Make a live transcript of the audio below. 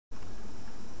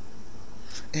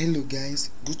Hello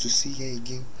guys, good to see you here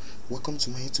again. Welcome to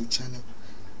my YouTube channel.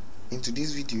 In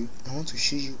today's video, I want to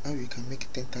show you how you can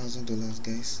make $10,000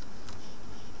 guys.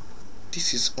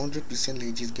 This is 100%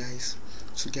 legit guys.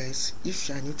 So guys, if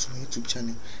you are new to my YouTube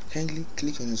channel, kindly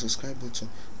click on the subscribe button,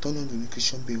 turn on the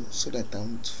notification bell so that I will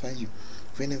notify you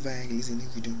whenever I release a new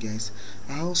video guys.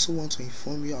 I also want to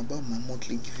inform you about my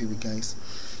monthly giveaway guys.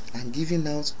 I'm giving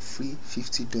out free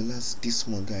 $50 this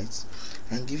month guys.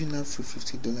 I'm giving out free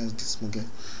 $50 this month guys.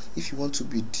 If you want to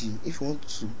be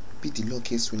the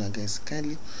luckiest winner guys,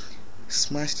 kindly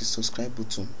smash the subscribe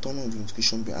button, turn on the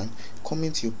notification bell, and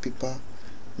comment your paper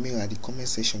mail at the comment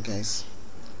section guys.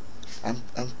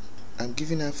 I'm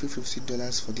giving out free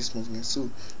 $50 for this month guys, so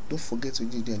don't forget to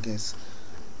do that guys.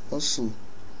 Also,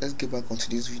 let's get back onto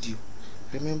this video.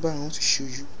 Remember, I want to show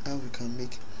you how we can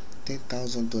make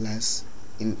 $10,000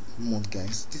 in a month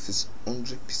guys. This is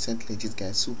 100% legit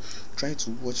guys, so try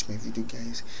to watch my video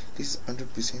guys. This is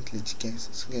 100% legit guys.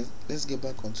 So guys, let's get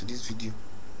back onto this video.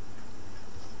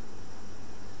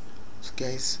 So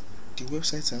guys, the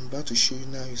website I'm about to show you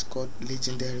now is called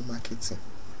Legendary Marketing.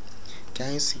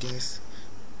 Can you see guys?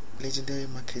 Legendary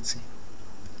Marketing.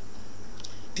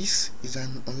 This is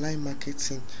an online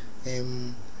marketing,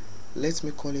 let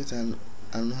me call it an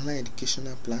online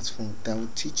educational platform that will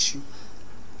teach you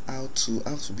how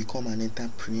to become an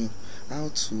entrepreneur, how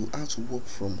to work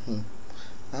from home,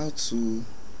 how to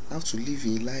live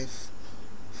a life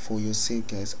for yourself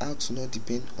guys, how to not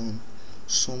depend on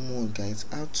someone guys,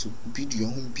 how to build your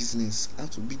own business, how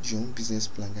to build your own business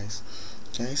plan guys.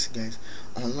 Can you see guys?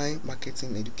 Online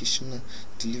marketing educational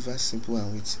delivers simple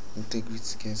and with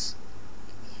integrity guys.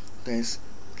 Guys,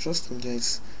 trust me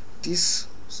guys, this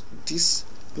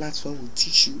platform will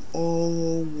teach you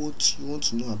all what you want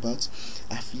to know about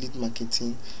affiliate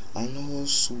marketing, and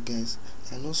also guys,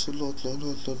 and also lot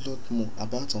more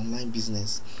about online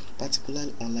business,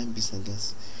 particularly online business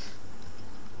guys.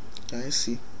 Can you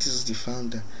see? This is the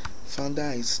founder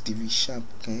is Stevie Sharp.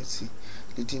 Can you see?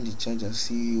 Leading the charge as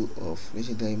CEO of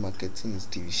Legendary Marketing is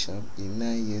Stevie Sharp, a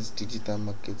 9 years digital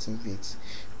marketing vet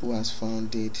who has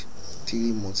founded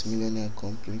 3 multi-millionaire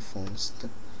companies from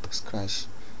scratch,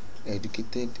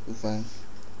 educated over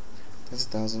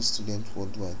 30,000 students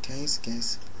worldwide. Can you see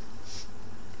guys?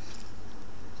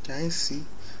 Can you see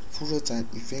products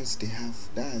and events they have?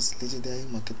 That is Legendary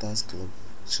Marketers Club,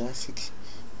 Traffic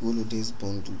Holidays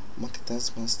Bundle,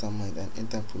 Marketers Mastermind, and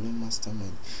Entrepreneur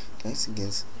Mastermind. Can you see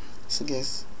guys? So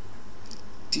guys,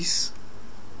 this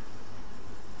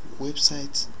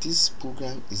website, this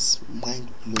program is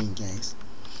mind-blowing guys.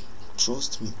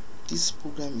 Trust me, this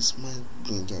program is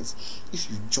mind-blowing guys. If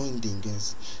you join them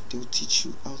guys, they will teach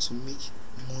you how to make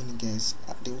money guys.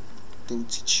 They will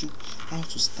teach you how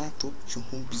to start up your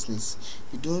own business.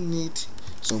 You don't need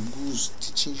some gurus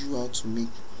teaching you how to make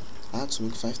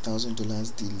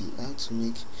 $5,000 daily, how to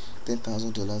make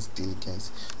 $10,000 daily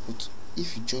guys. But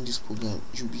if you join this program,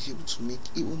 you'll be able to make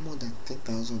even more than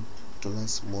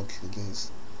 $10,000 monthly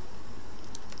guys.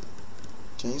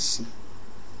 Can you see?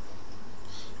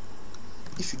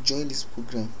 If you join this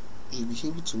program, you'll be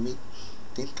able to make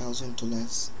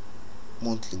 $10,000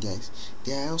 monthly guys.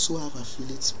 They also have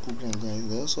affiliate program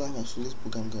guys.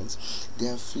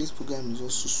 Their affiliate program is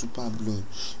also super blowing.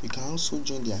 You can also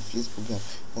join the affiliate program.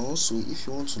 But also, if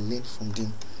you want to learn from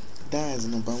them, that is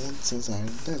the number one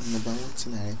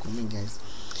thing I recommend guys.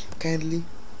 Kindly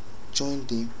join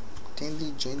them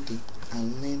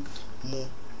and learn more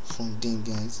from them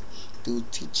guys. They will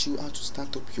teach you how to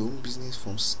start up your own business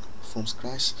from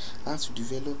scratch, how to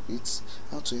develop it,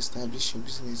 how to establish your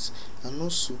business, and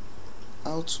also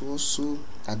how to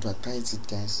advertise it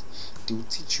guys. They will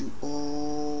teach you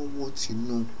all what you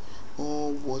know,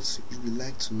 all what you would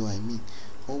like to know,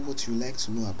 all what you like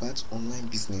to know about online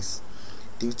business.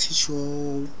 They will teach you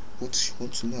all what you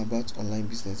want to know about online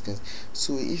business guys.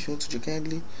 So if you want to,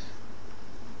 kindly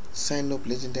sign up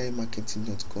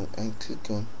legendarymarketing.com and click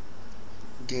on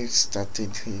get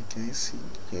started here. Can you see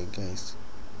here guys?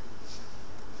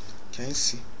 Can you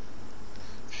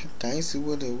see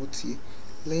what they would see?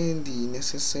 Learn the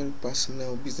necessary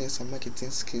personal, business, and marketing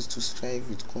skills to strive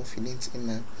with confidence in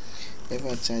an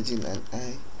ever-charging and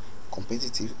high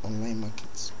competitive online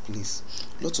marketplace.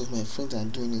 Lots of my friends are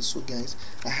doing it. So guys,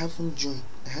 I haven't joined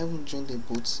them,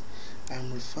 but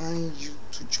I'm referring you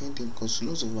to join them because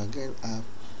lots of my guys are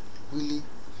really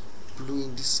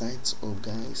blowing this site up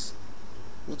guys.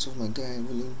 Lots of my guys are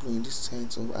really blowing this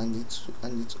site up, and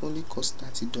it only costs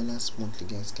 $30 monthly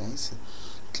guys. Can you see?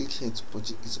 Click here to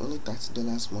purchase. It's only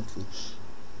 $30 monthly,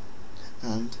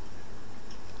 and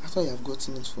after you have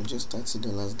gotten it for just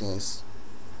 $30 guys,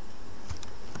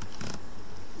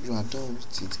 you are done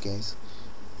with it guys.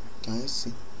 Can you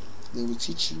see? They will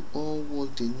teach you all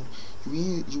what they know.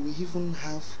 You will even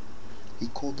have a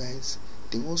call, guys.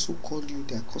 They also call you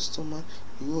their customer.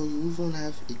 You even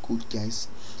have a coach, guys.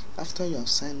 After you have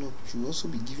signed up, you will also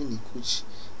be given a coach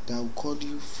that will call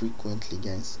you frequently,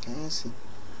 guys. Can you see?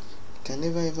 You can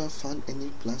never ever find any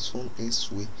platform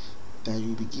elsewhere that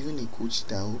you'll be given a coach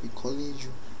that will be calling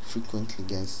you frequently,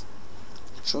 guys.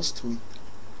 Trust me.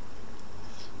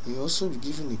 You'll also be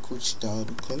given a coach that will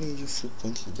be calling you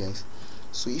frequently, guys.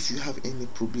 So if you have any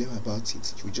problem about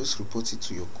it, you just report it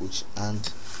to your coach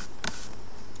and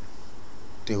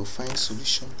they will find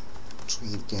solution to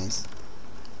it, guys.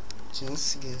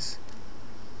 Just guys,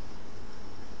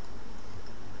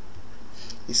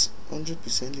 it's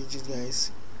 100% legit,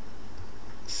 guys.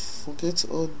 Forget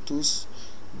all those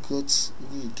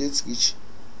get rich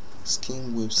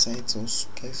scheme websites also,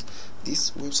 guys.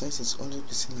 This website is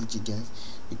 100% legit, guys.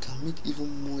 You can make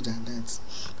even more than that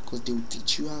because they will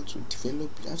teach you how to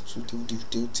develop. They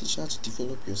will teach you how to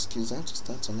develop your skills, how to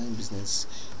start online business,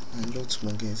 and lots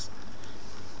more, guys.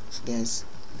 So guys,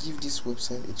 give this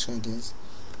website a try, guys.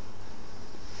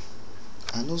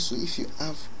 And also, if you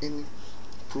have any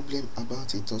problem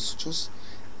about it, also just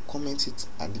comment it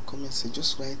at the comment section.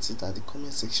 Just write it at the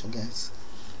comment section, guys.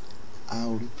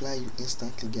 I'll reply you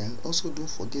instantly, guys. Also, don't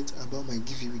forget about my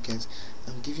giveaway, guys.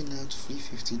 I'm giving out free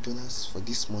 $50 for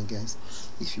this month, guys.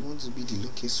 If you want to be the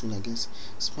luckiest winner, guys,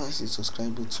 smash the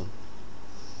subscribe button,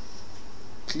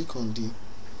 click on the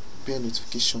bell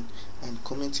notification, and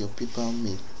comment your PayPal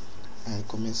mail and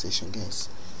comment section, guys.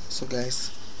 So guys,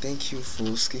 thank you for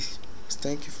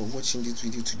watching this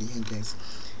video to the end, guys.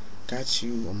 Catch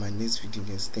you on my next video,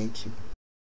 guys. Thank you.